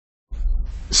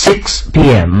6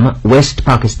 p.m. West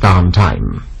Pakistan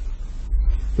time.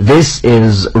 This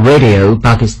is Radio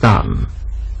Pakistan.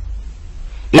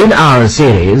 In our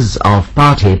series of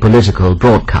party political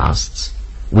broadcasts,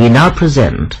 we now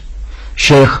present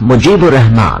Sheikh Mujib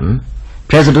Rehman,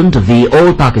 President of the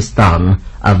All Pakistan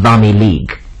Awami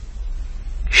League.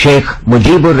 Sheikh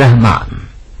Mujib Rehman.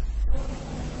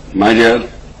 My dear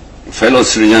fellow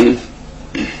citizens,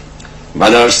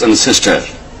 brothers and sisters,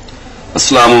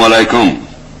 Assalamu alaikum.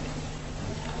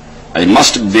 I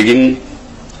must begin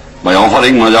by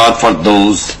offering Mujib for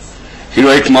those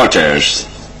heroic martyrs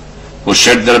who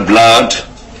shed their blood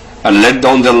and laid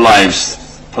down their lives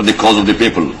for the cause of the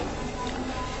people.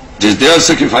 It is their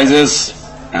sacrifices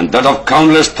and that of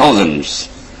countless thousands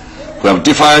who have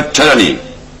defied tyranny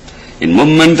in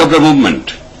movement after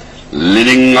movement,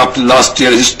 leading up to last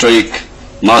year's historic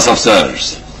mass of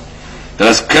sirs that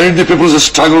has carried the people's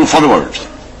struggle forward.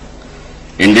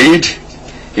 Indeed,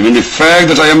 even the fact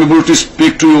that I am able to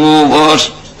speak to you over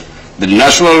the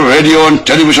national radio and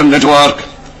television network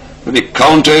will be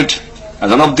counted as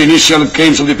one of the initial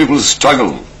gains of the people's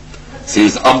struggle,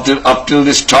 since up till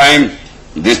this time,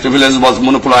 this privilege was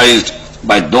monopolized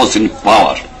by those in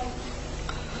power.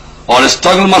 Our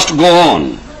struggle must go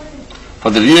on,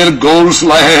 for the real goals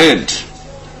lie ahead.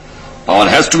 Power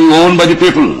has to be owned by the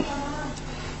people.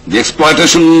 The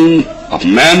exploitation of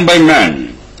man by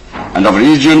man and of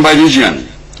region by region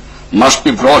must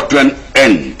be brought to an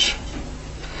end.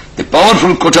 The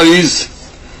powerful coteries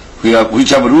which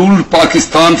have ruled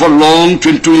Pakistan for long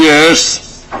 22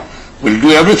 years will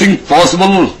do everything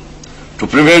possible to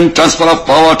prevent transfer of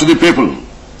power to the people.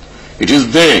 It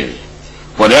is they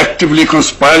who are actively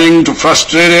conspiring to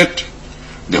frustrate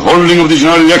the holding of the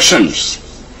general elections,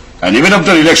 and even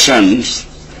after elections,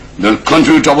 they will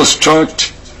continue to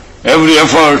obstruct every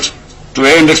effort to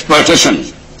end exploitation.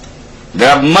 They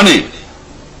have money,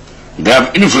 they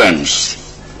have influence,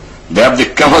 they have the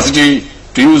capacity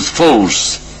to use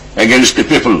force against the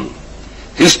people.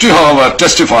 History, however,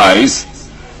 testifies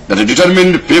that a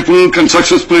determined people can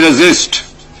successfully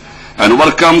resist and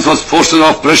overcome such forces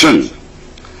of oppression.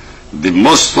 The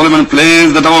most solemn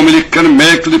pledge that Awami League can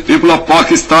make to the people of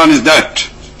Pakistan is that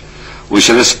we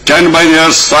shall stand by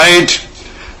their side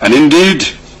and indeed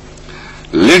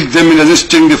lead them in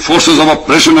resisting the forces of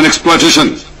oppression and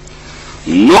exploitation.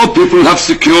 No people have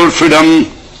secured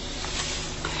freedom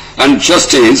and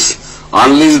justice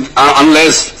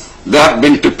unless they have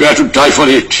been prepared to die for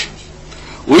it.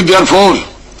 We therefore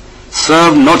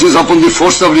serve notice upon the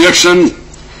force of reaction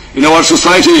in our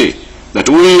society that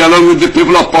we, along with the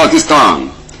people of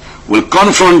Pakistan, will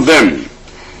confront them,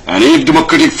 and if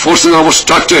democratic forces are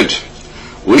obstructed,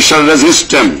 we shall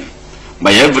resist them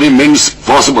by every means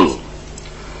possible.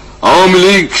 Awami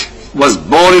League was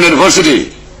born in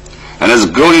adversity and has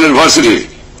grown in adversity.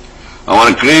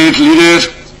 Our great leader,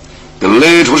 the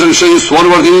late Sheikh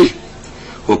Swarwardi,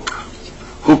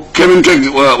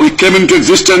 we came into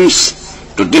existence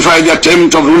to defy the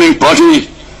attempt of ruling party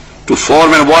to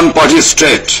form a one-party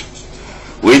state.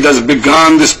 We thus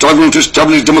began the struggle to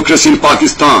establish democracy in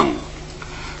Pakistan.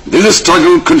 This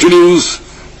struggle continues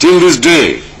till this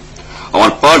day.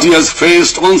 Our party has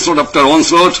faced onslaught after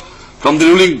onslaught from the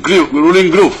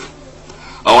ruling group.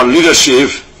 Our leadership,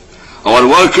 our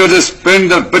workers have spent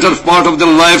the better part of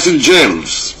their lives in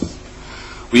jails.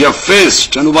 We have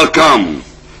faced and overcome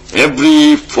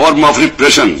every form of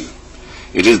repression.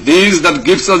 It is this that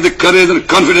gives us the courage and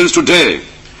confidence today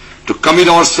to commit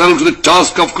ourselves to the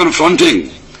task of confronting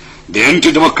the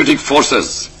anti-democratic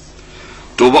forces.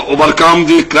 To overcome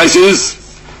the crisis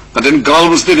that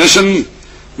engulfs the nation,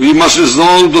 we must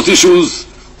resolve those issues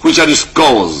which are its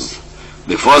cause.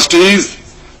 The first is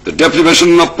the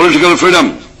deprivation of political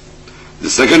freedom. The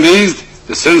second is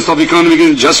the sense of economic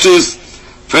injustice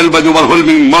felt by the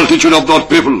overwhelming multitude of our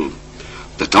people.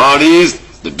 The third is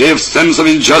the deep sense of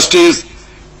injustice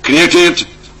created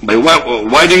by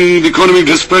widening the economic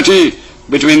disparity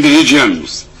between the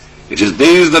regions. It is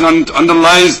this that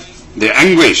underlies the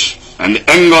anguish and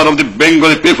anger of the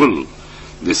Bengali people.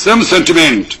 The same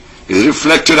sentiment is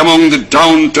reflected among the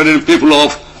downtrodden people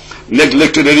of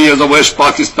neglected areas of West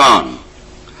Pakistan.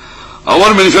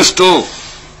 Our manifesto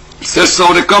sets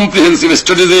out a comprehensive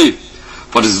strategy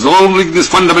for resolving these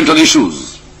fundamental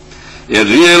issues. A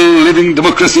real living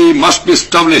democracy must be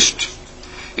established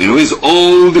in which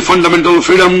all the fundamental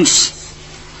freedoms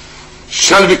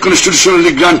shall be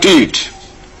constitutionally granted.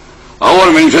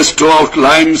 Our manifesto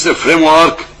outlines a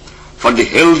framework for the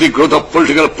healthy growth of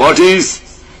political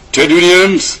parties, trade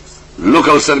unions,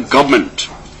 local self-government.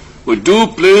 We do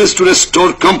place to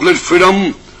restore complete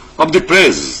freedom of the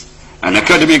press and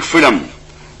academic freedom,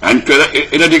 and to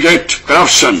eradicate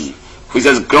corruption, which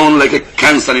has grown like a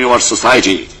cancer in our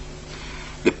society.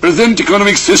 The present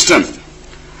economic system,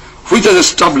 which has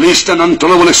established an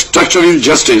intolerable structure of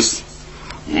injustice,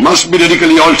 must be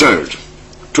radically altered.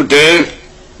 Today,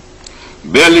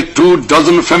 barely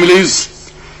 24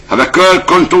 families have acquired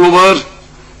control over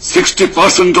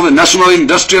 60% of the national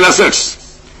industrial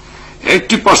assets,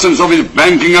 80% of its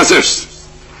banking assets,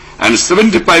 and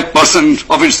 75%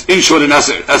 of its insurance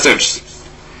assets.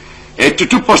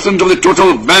 82% of the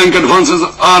total bank advances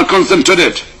are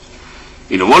concentrated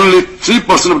in only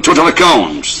 3% of total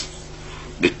accounts.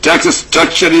 The tax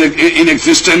structure in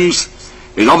existence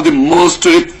is of the most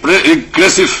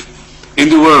regressive in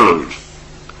the world.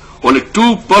 Only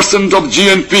 2% of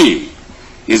GNP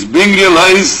is being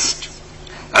realized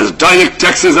as direct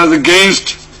taxes as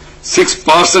against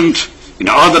 6% in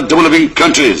other developing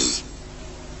countries.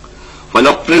 While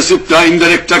oppressive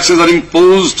indirect taxes are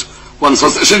imposed on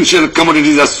such essential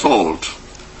commodities as salt,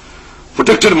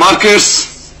 protected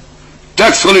markets,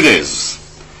 tax holidays,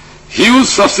 huge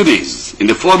subsidies in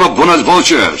the form of bonus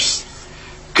vouchers,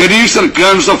 credits and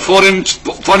grants of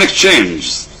foreign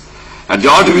exchange, and the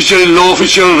artificially low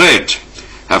official rate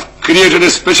have created a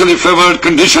specially favored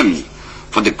condition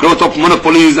for the growth of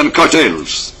monopolies and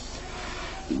cartels.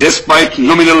 Despite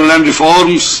nominal land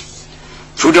reforms,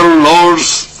 feudal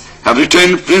lords have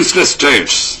retained princely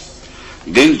states.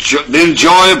 They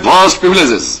enjoy vast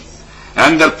privileges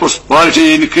and their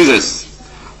prosperity increases,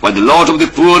 while the lot of the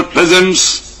poor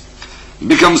peasants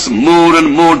becomes more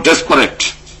and more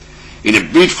desperate. In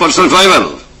a bid for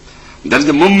survival, that is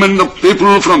the movement of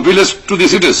people from villages to the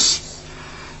cities.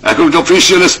 According to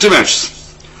official estimates,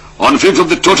 1/5 of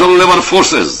the total labor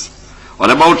forces,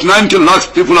 or about 90 lakhs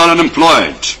people, are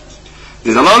unemployed.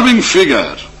 This alarming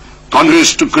figure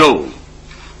continues to grow.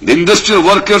 The industrial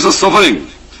workers are suffering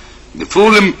the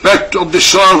full impact of the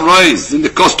sharp rise in the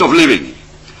cost of living.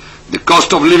 The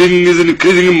cost of living is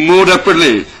increasing more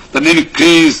rapidly than the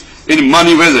increase in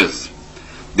money wages.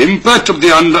 The impact of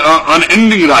the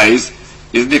unending rise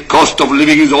is the cost of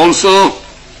living is also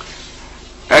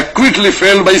accurately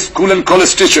felt by school and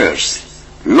college teachers,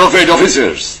 low-paid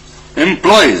officers,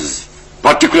 employees,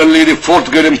 particularly the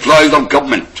fourth-grade employees of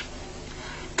government.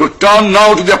 To turn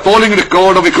now to the appalling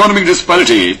record of economic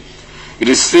disparity, it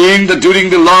is seen that during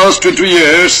the last 20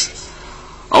 years,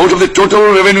 out of the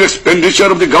total revenue expenditure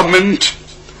of the government,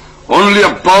 only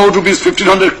about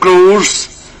 ₹1,500 crores,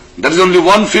 that is only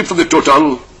 1/5 of the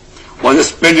total, was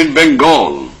spent in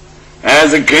Bengal,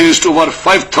 as against over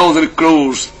 5,000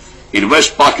 crores in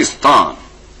West Pakistan.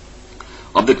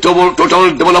 Of the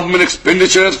total development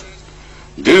expenditure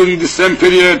during the same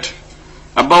period,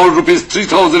 about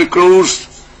 ₹3,000 crores,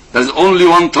 that is only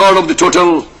 1/3 of the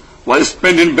total, was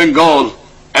spent in Bengal,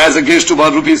 as against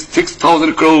about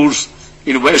 ₹6,000 crores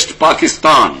in West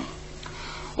Pakistan.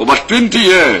 Over 20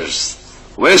 years,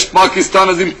 West Pakistan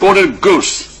has imported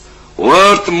goods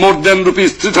worth more than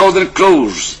 ₹3,000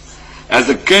 crores, as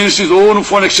against its own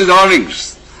foreign exchange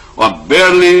earnings of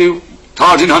barely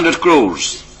 1,300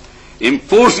 crores.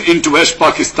 Imports into West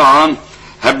Pakistan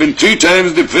have been 3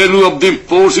 times the value of the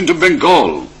imports into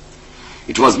Bengal.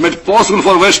 It was made possible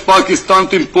for West Pakistan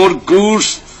to import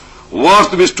goods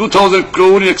worth ₹2,000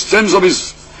 crore in exchange of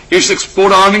its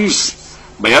export earnings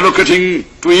by allocating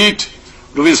to it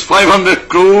 ₹500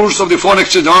 crores of the foreign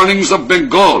exchange earnings of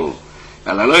Bengal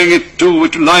and allowing it to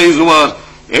utilize over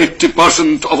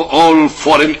 80% of all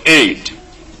foreign aid.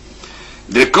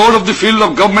 The record of the field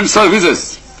of government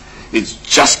services is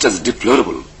just as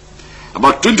deplorable.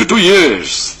 About 22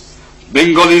 years,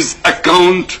 Bengalis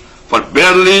account for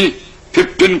barely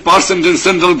 15% in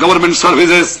central government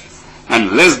services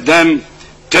and less than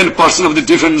 10% of the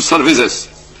different services.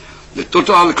 The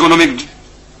total economic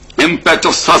impact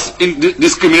of such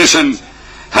discrimination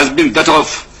has been that of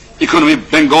economy.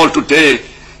 Bengal today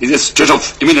is a state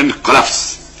of imminent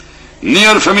collapse.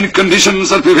 Near famine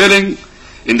conditions are prevailing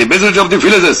in the majority of the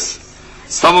villages.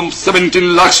 Some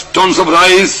 17 lakh tons of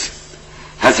rice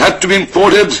has had to be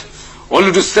imported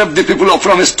only to save the people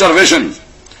from starvation.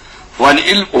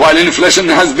 While inflation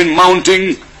has been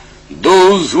mounting,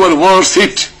 those who are worse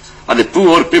hit are the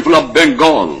poor people of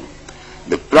Bengal.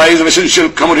 The price of essential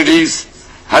commodities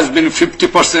has been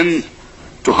 50%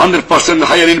 to 100%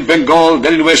 higher in Bengal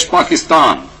than in West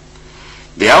Pakistan.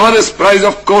 The average price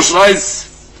of coarse rice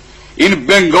in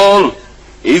Bengal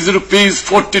is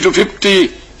 ₹40 to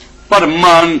 50 per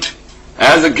month,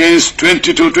 as against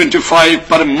 20 to 25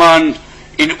 per month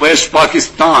in West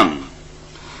Pakistan.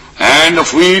 And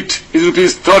of wheat is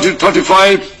 ₹30 to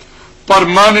 35 per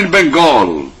month in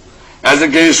Bengal, as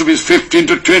against ₹15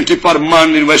 to 20 per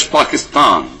month in West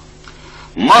Pakistan.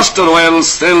 Master oil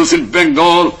sales in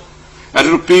Bengal at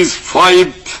rupees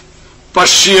 5 per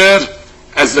share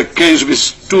as against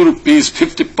rupees 2 rupees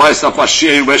 50 per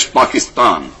share in West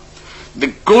Pakistan. The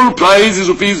gold price is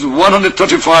rupees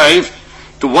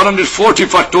 135 to 140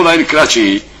 per tola in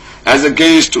Karachi as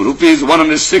against rupees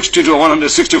 160 to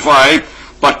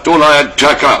 165 per tola at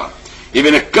Dhaka.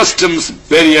 Even a customs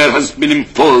barrier has been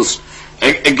imposed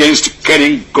against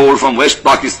carrying gold from West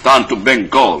Pakistan to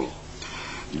Bengal.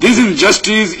 This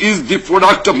injustice is the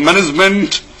product of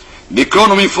management the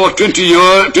economy for 22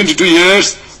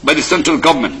 years by the central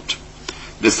government.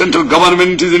 The central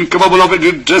government is incapable of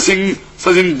addressing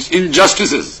such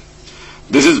injustices.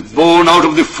 This is born out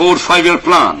of the fourth five-year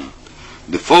plan.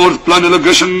 The fourth plan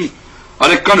allegation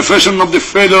are a confession of the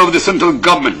failure of the central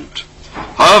government,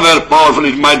 however powerful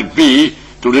it might be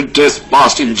to redress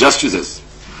past injustices.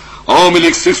 Awami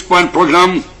League's 6-point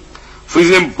program, which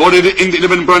is embodied in the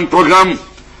 11-point program,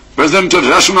 presents a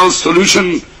rational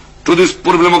solution to this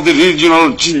problem of the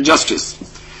regional injustice.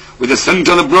 With a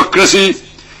central bureaucracy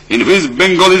in which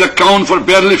Bengalis account for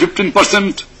barely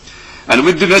 15%, and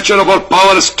with the nature of our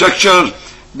power structure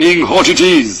being what it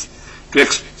is, to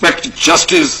expect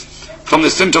justice from the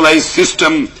centralized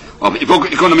system of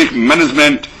economic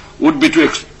management would be to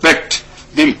expect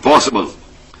the impossible.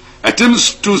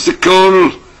 Attempts to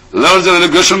secure larger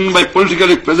allegation by political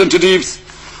representatives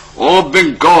of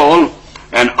Bengal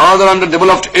and other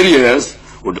underdeveloped areas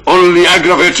would only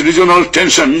aggravate regional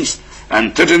tensions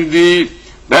and threaten the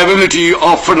viability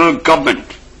of federal government.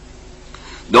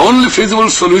 The only feasible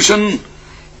solution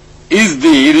is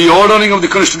the reordering of the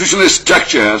constitutional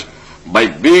structure by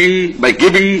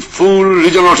giving full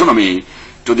regional autonomy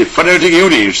to the federating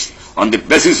units on the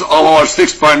basis of our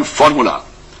 6-point formula.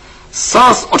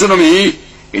 Such autonomy,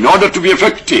 in order to be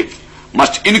effective,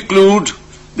 must include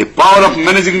the power of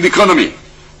managing the economy.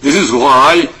 This is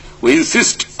why we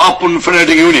insist upon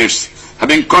federating units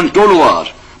having control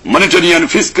over monetary and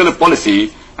fiscal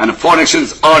policy and foreign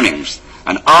exchange earnings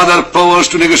and other powers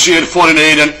to negotiate foreign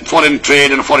aid and foreign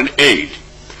trade and foreign aid.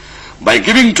 By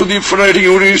giving to the federating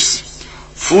units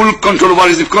full control over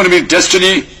its economic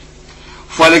destiny,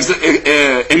 while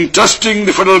entrusting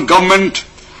the federal government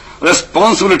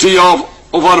responsibility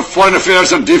over foreign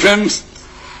affairs and defense,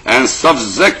 and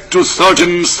subject to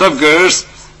certain safeguards,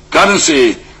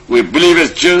 currency, we believe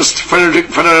a just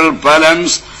federal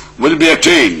balance will be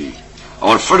attained.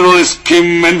 Our federal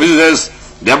scheme envisages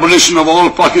the abolition of all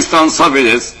Pakistan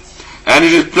services and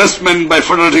its replacement by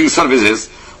federating services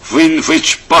in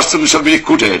which persons shall be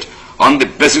recruited on the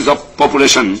basis of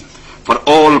population for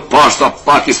all parts of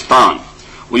Pakistan.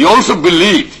 We also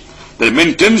believe that the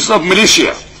maintenance of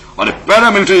militia or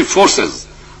paramilitary forces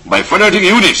by federating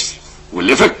units will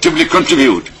effectively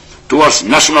contribute towards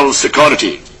national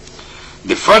security.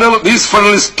 This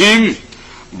federal scheme,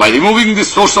 by removing the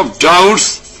source of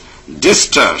doubts,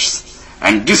 distrust,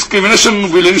 and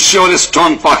discrimination, will ensure a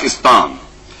strong Pakistan.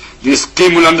 This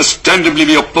scheme will understandably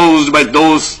be opposed by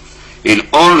those in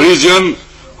our region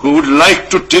who would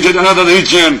like to treat another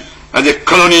region as a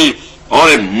colony or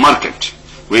a market.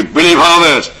 We believe,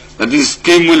 however, that this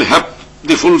scheme will have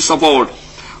the full support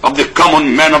of the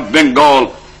common man of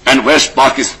Bengal and West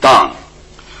Pakistan.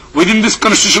 Within this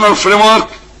constitutional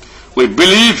framework, we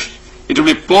believe it will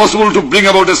be possible to bring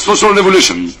about a social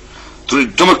revolution through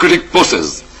the democratic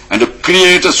process and to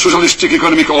create a socialistic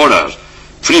economic order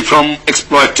free from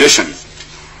exploitation.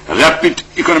 Rapid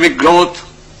economic growth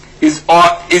is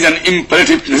an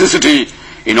imperative necessity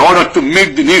in order to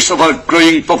meet the needs of our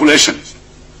growing population.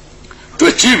 To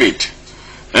achieve it,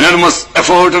 enormous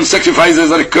effort and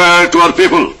sacrifices are required to our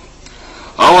people.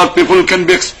 Our people can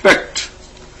be expected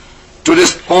to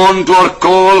respond to our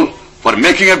call for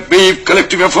making a big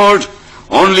collective effort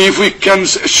only if we can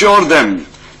assure them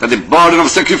that the burden of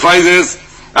sacrifices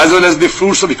as well as the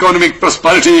fruits of economic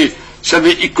prosperity shall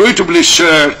be equitably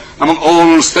shared among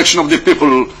all sections of the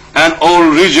people and all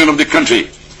regions of the country.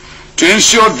 To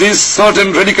ensure these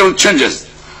certain radical changes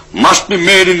must be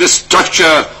made in the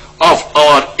structure of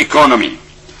our economy.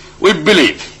 We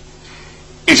believe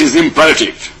it is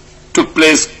imperative to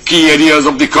place key areas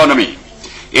of the economy,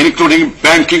 including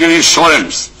banking and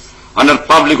insurance, under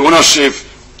public ownership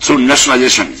through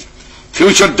nationalization.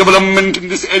 Future development in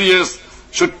these areas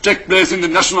should take place in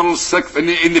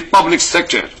the public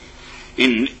sector.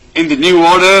 In the new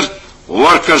order,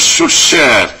 workers should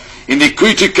share in the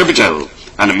equity capital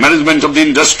and management of the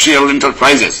industrial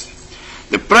enterprises.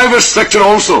 The private sector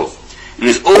also, in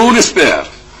its own sphere,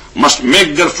 must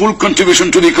make their full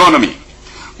contribution to the economy.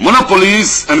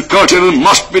 Monopolies and cartel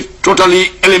must be totally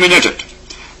eliminated.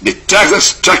 The tax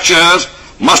structure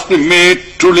must be made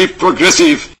truly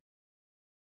progressive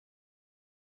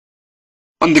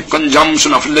on the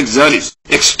consumption of luxuries.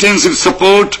 Extensive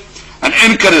support and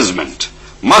encouragement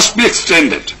must be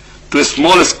extended to a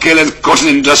small scale and cotton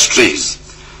industries.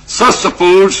 Such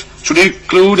support should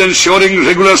include ensuring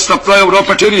regular supply of raw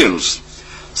materials,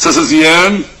 such as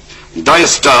yarn, dye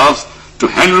stuffs, to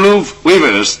handloom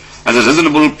weavers at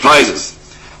reasonable prices.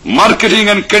 Marketing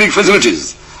and credit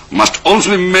facilities must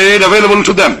also be made available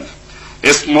to them.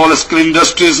 Small-scale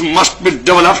industries must be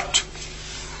developed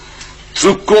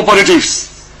through cooperatives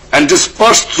and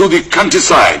dispersed through the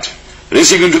countryside,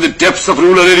 reaching into the depths of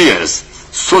rural areas,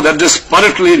 so that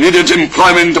desperately needed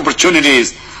employment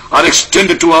opportunities are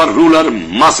extended to our rural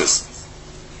masses.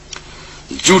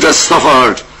 Jute has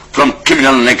suffered from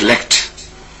criminal neglect,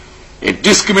 a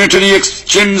discriminatory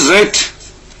exchange rate,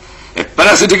 a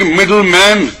parasitic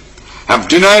middleman have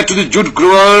denied to the jute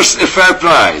growers a fair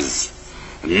price,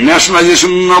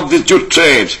 nationalization of the jute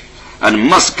trade, and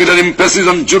muscular emphasis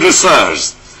on jute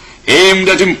research aimed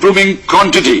at improving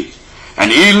quantity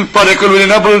and yield per acre will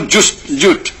enable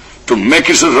jute to make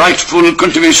its rightful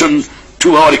contribution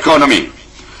to our economy.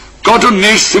 Cotton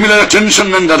needs similar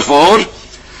attention, and therefore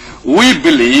we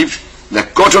believe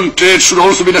that cotton trade should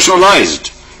also be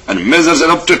nationalized and measures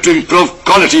adopted to improve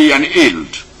quality and yield.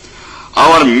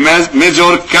 Our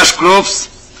major cash crops,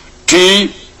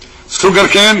 tea,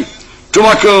 sugarcane,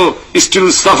 tobacco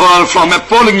still suffer from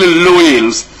appallingly low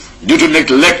yields due to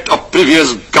neglect of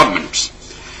previous governments.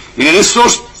 In a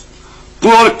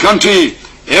resource-poor country,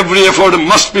 every effort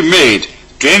must be made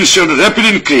to ensure a rapid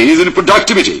increase in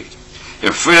productivity.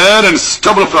 A fair and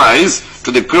stable price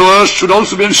to the growers should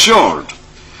also be ensured.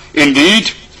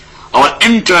 Indeed, our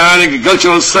entire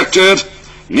agricultural sector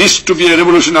needs to be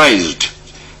revolutionized.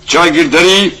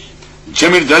 Jagirdari,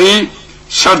 Jamindari,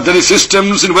 Sardari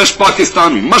systems in West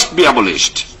Pakistan must be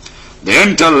abolished. The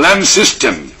entire land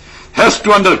system has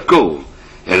to undergo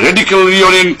a radical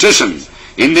reorientation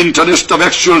in the interest of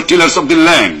actual tillers of the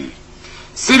land.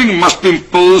 Ceiling must be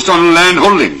imposed on land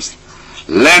holdings.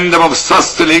 Land above such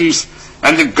ceilings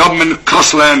and the government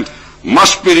cost land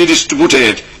must be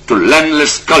redistributed to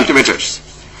landless cultivators.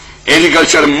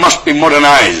 Agriculture must be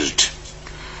modernized.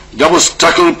 The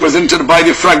obstacle presented by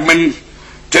the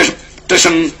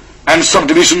fragmentation and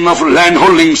subdivision of land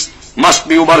holdings must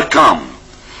be overcome.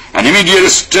 And immediate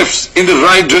steps in the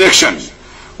right direction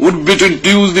would be to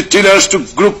induce the tillers to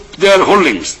group their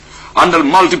holdings under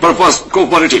multipurpose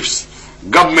cooperatives.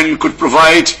 Government could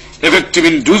provide effective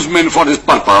inducement for this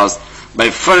purpose by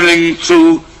funneling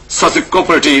through such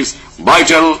cooperatives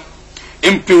vital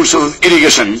inputs such as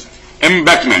irrigation,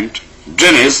 embankment,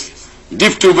 drainage,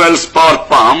 deep tube wells, power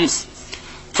pumps,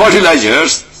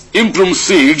 fertilizers, improved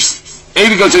seeds,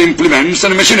 agricultural implements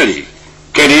and machinery,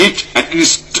 credit and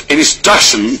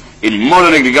instruction in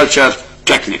modern agriculture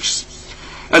techniques.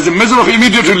 As a measure of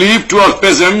immediate relief to our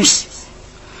peasants,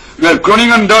 we are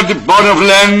groaning under the burden of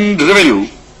land revenue.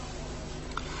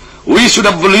 We should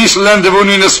abolish land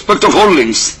revenue in respect of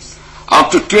holdings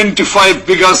up to 25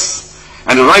 bighas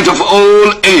and right of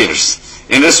all areas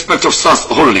in respect of such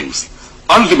holdings.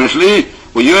 Ultimately,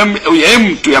 we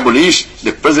aim to abolish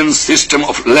the present system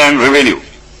of land revenue.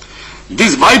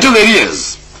 These vital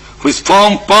areas, which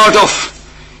form part of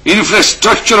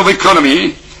infrastructure of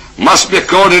economy, must be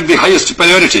accorded the highest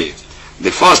priority.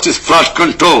 The first is flood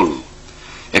control.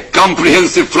 A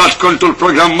comprehensive flood control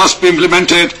program must be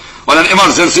implemented on an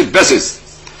emergency basis.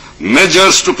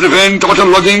 Measures to prevent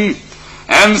waterlogging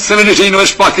and salinity in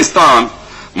West Pakistan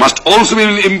must also be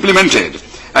implemented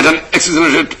at an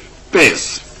accelerated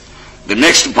pace. The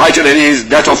next vital area is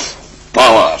that of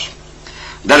power.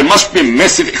 There must be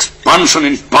massive expansion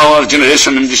in power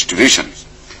generation and distribution.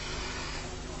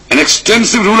 An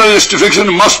extensive rural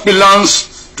electrification must be launched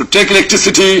to take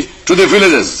electricity to the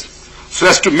villages so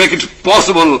as to make it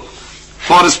possible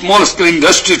for a small-scale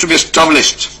industry to be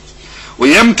established.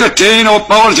 We aim to attain our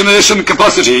power generation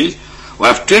capacity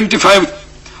of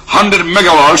 2,500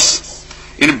 megawatts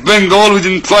in Bengal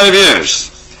within 5 years.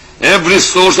 Every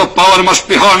source of power must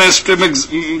be harnessed to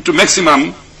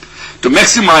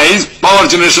maximize power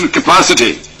generation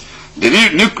capacity. The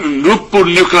Nupur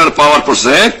nuclear power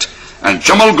project and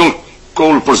Jamal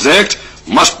coal project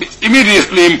must be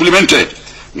immediately implemented.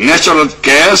 Natural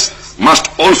gas must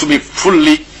also be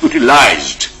fully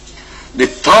utilized. The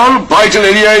third vital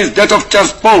area is that of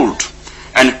transport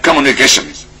and communication.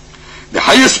 The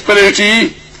highest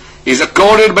priority is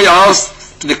accorded by us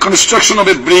to the construction of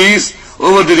a bridge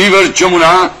over the river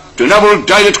Jamuna to enable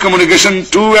direct communication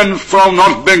to and from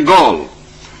North Bengal.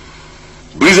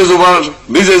 Bridges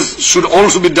should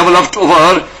also be developed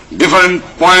over different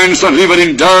points on river in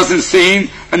Indus and Sindh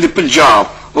and the Punjab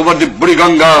over the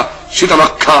Buriganga,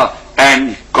 Shitalakha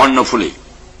and Karnafuli.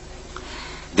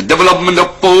 the development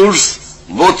of ports,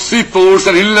 both seaports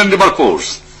and inland river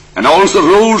ports, and also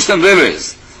roads and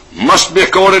railways, must be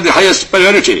accorded the highest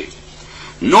priority.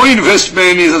 No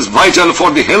investment is as vital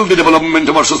for the healthy development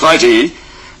of our society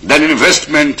than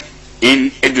investment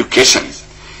in education.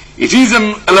 It is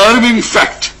an alarming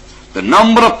fact. The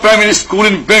number of primary schools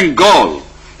in Bengal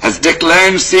has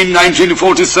declined since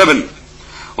 1947.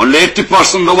 Only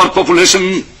 80% of our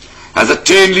population has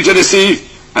attained literacy,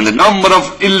 and the number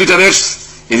of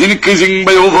illiterates is increasing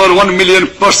by over 1 million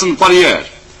persons per year.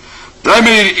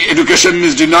 Primary education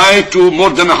is denied to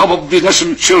more than half of the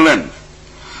nation's children.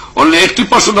 Only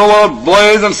 80% of our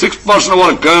boys and 6% of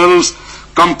our girls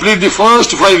complete the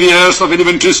first 5 years of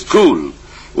elementary school.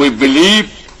 We believe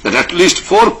that at least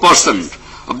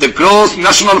 4% of the gross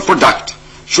national product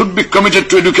should be committed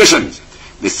to education.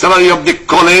 The salary of the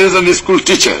college and the school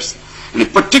teachers,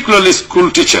 and particularly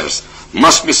school teachers,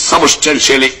 must be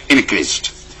substantially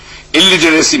increased.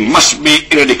 Illiteracy must be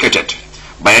eradicated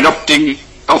by adopting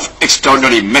of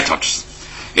extraordinary methods.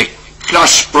 A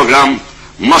crash program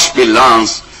must be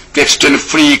launched to extend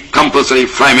free compulsory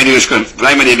primary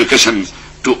education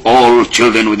to all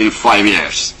children within 5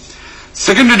 years.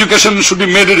 Secondary education should be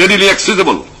made readily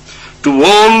accessible to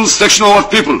all sections of our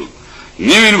people.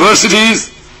 New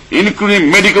universities,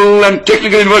 including medical and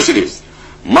technical universities,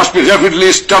 must be rapidly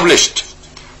established.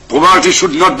 Poverty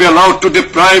should not be allowed to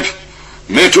deprive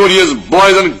meritorious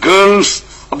boys and girls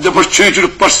of the opportunity to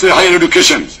pursue higher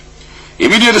education.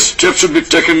 Immediate steps should be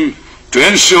taken to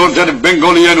ensure that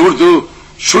Bengali and Urdu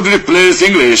should replace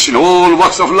English in all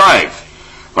walks of life,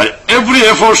 while every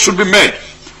effort should be made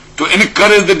to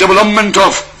encourage the development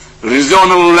of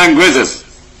regional languages.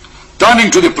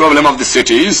 Turning to the problem of the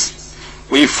cities,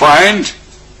 we find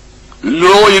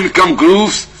low-income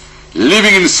groups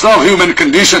living in subhuman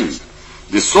condition.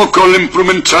 The so-called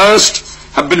improvement trust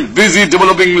have been busy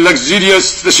developing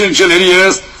luxurious residential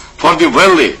areas for the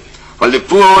wealthy, while the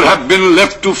poor have been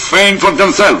left to fend for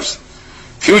themselves.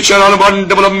 Future urban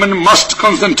development must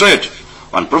concentrate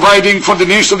on providing for the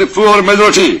needs of the poor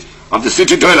majority of the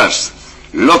city dwellers.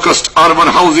 Low-cost urban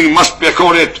housing must be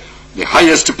accorded the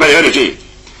highest priority.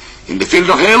 In the field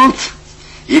of health,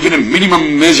 even a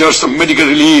minimum measures of medical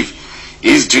relief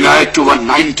is denied to over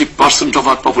 90% of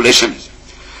our population.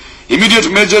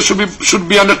 Immediate measures should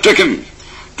be undertaken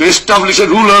to establish a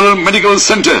rural medical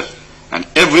center and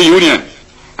every union,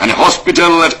 and a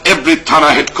hospital at every Thana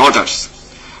headquarters.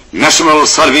 National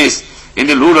service in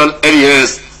the rural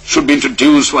areas should be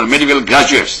introduced for medical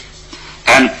graduates,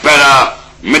 and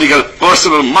para-medical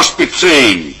personnel must be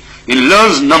trained in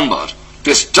large number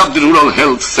to establish the rural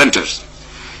health centers.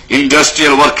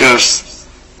 Industrial workers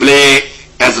play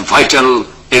as vital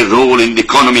a role in the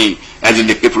economy as in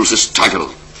the people's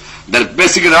struggle. Their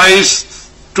basic rights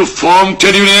to form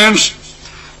trade unions,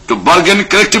 to bargain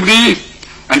collectively,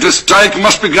 and to strike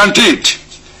must be granted.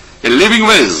 A living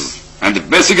wage and the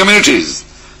basic amenities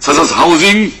such as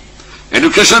housing,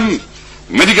 education,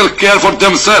 medical care for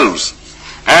themselves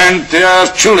and their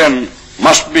children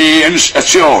must be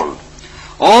assured.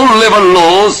 All labor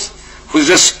laws which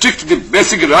restrict the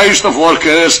basic rights of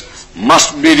workers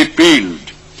must be repealed.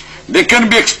 They can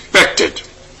be expected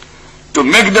to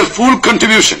make their full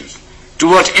contribution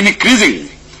toward increasing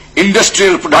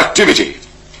industrial productivity.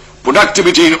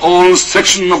 Productivity in all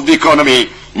sections of the economy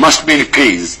must be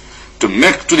increased to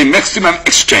the maximum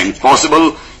extent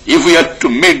possible if we are to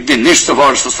meet the needs of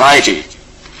our society.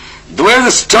 The way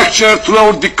the structure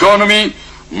throughout the economy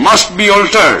must be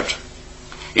altered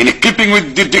in keeping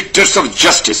with the dictates of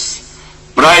justice.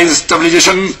 Price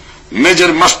stabilization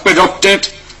measure must be adopted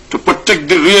to protect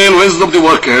the real wages of the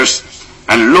workers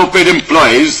and low-paid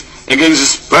employees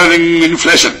against spurring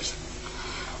inflation.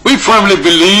 We firmly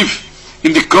believe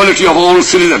in the quality of all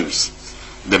citizens.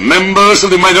 The members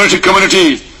of the minority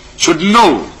community should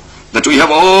know that we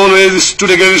have always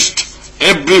stood against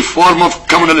every form of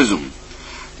communalism.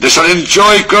 They shall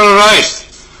enjoy equal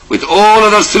rights with all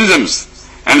other citizens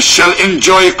and shall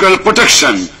enjoy equal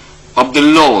protection of the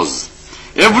laws.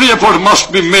 Every effort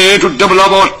must be made to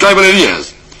develop our tribal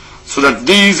areas so that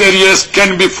these areas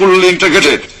can be fully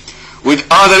integrated with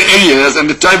other areas and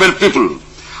the tribal people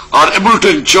are able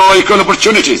to enjoy equal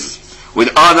opportunities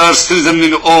with other citizens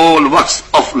in all walks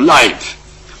of life.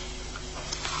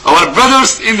 Our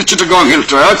brothers in the Chittagong Hill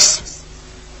Tracts,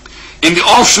 in the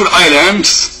offshore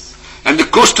islands and the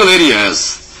coastal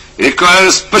areas require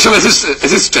special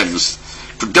assistance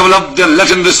to develop their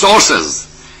latent resources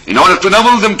in order to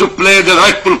enable them to play their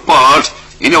rightful part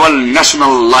in our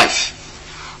national life.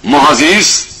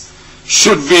 Muhajirs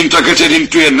should be integrated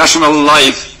into a national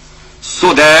life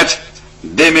so that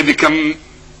they may become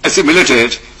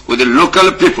assimilated with the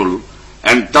local people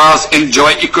and thus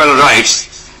enjoy equal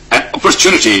rights and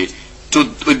opportunity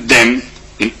with them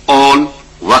in all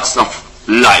walks of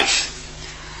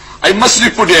life. I must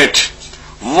repudiate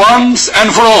once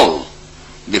and for all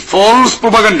the false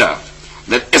propaganda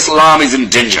that Islam is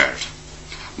endangered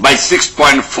by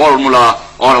 6-point formula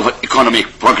or our economic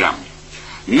program.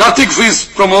 Nothing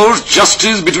which promotes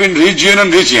justice between region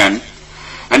and region,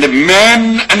 and a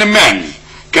man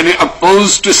can be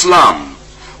opposed to Islam.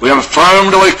 We have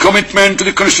affirmed our commitment to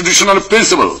the constitutional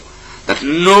principle that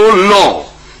no law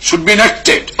should be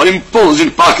enacted or imposed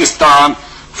in Pakistan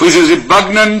which is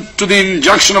repugnant to the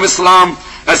injunction of Islam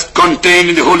as contained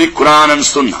in the Holy Quran and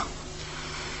Sunnah.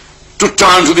 To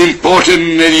turn to the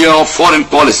important area of foreign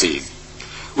policy,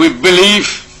 we believe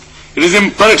it is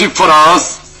imperative for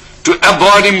us to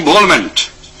avoid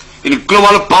involvement in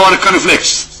global power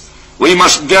conflicts. We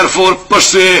must therefore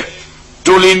pursue a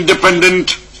truly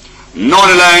independent,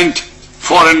 non-aligned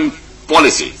foreign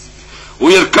policy.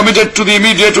 We are committed to the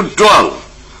immediate withdrawal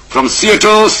from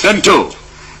Seattle, CENTO,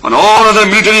 and all other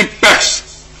military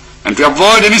pacts, and to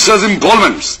avoid any such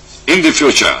involvements in the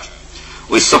future.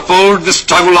 We support the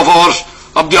struggle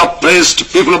of the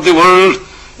oppressed people of the world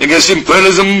against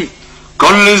imperialism,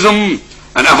 colonialism,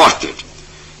 and apartheid,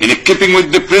 in keeping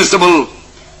with the principle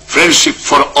friendship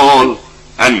for all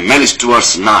and malice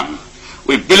towards none.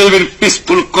 We believe in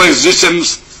peaceful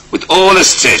coexistence with all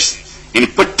states, in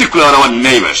particular our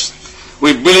neighbors.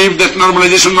 We believe that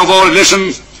normalization of our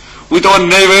relations with our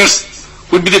neighbors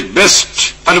would be the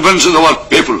best advantage of our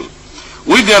people.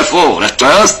 We therefore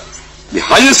attach the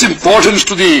highest importance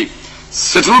to the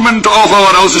settlement of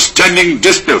our outstanding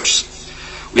disputes.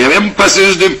 We have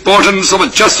emphasized the importance of a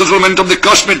just settlement of the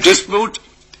Kashmir dispute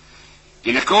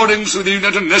in accordance with the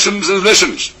United Nations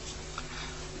resolutions.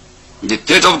 The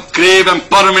threat of grave and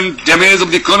permanent damage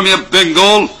of the economy of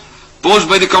Bengal posed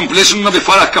by the completion of the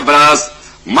Farakka barrage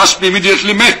must be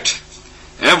immediately met.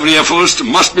 Every effort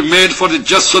must be made for the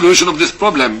just solution of this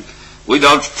problem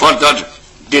without further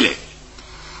delay.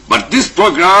 But this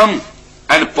program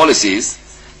and policies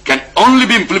can only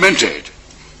be implemented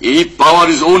if power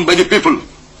is owned by the people.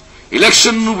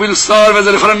 Election will serve as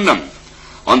a referendum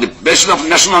on the basis of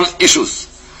national issues,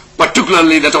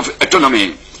 particularly that of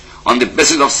autonomy, on the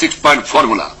basis of 6-point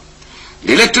formula.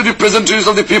 The elected representatives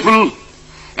of the people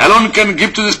alone can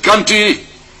give to this country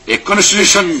a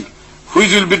constitution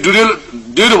which will be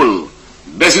durable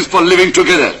basis for living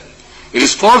together. It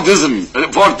is for this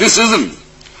reason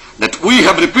that we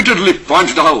have repeatedly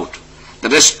pointed out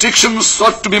that restrictions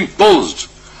sought to be imposed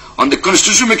on the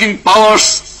constitution-making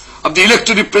powers of the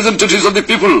elected representatives of the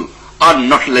people are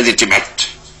not legitimate.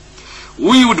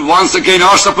 We would once again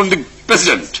urge upon the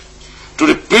President to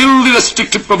repeal the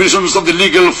restrictive provisions of the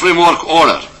legal framework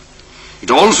order.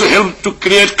 It also helped to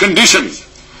create conditions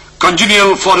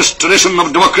congenial for restoration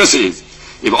of democracy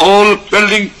if all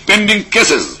pending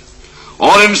cases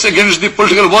warrants against the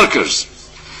political workers,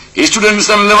 students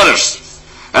and laborers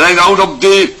arising out of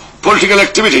the political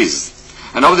activities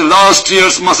and of the last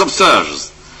year's mass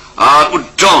upsurge are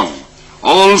withdrawn.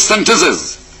 All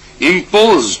sentences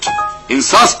imposed in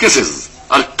such cases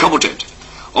are commuted.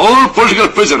 All political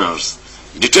prisoners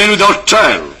detained without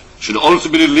trial should also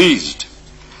be released.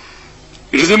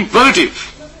 It is imperative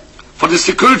for the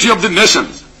security of the nation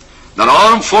that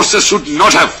armed forces should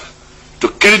not have to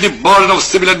carry the burden of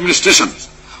civil administration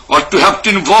or to have to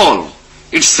involve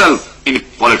itself in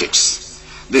politics.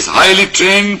 These highly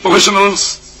trained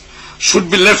professionals should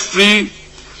be left free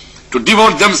to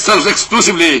devote themselves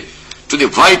exclusively to the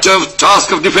vital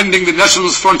task of defending the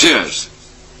nation's frontiers.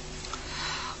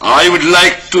 I would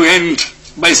like to end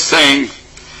by saying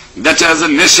that as a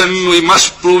nation we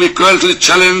must prove equal to the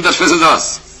challenge that faces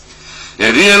us.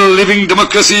 A real living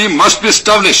democracy must be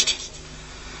established.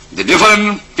 The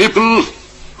different people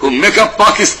who make up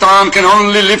Pakistan can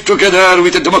only live together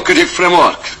with a democratic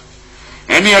framework.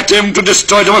 Any attempt to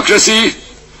destroy democracy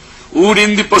would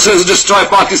in the process destroy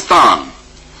Pakistan.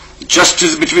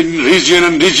 Justice between region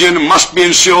and region must be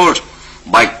ensured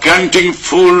by granting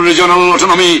full regional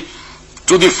autonomy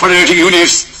to the federating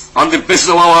units on the basis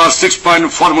of our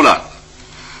 6-point formula.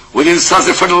 Within such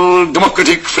a federal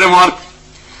democratic framework,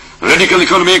 radical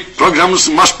economic programs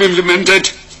must be implemented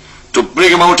to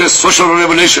bring about a social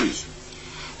revolution.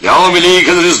 The Awami League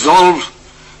has resolved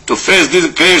to face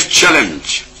this great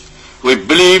challenge. We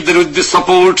believe that with the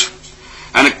support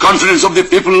and confidence of the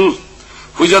people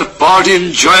which our party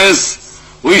enjoys,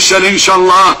 we shall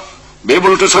inshallah be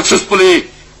able to successfully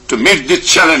to meet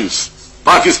this challenge.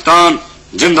 Pakistan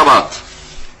Jindabad.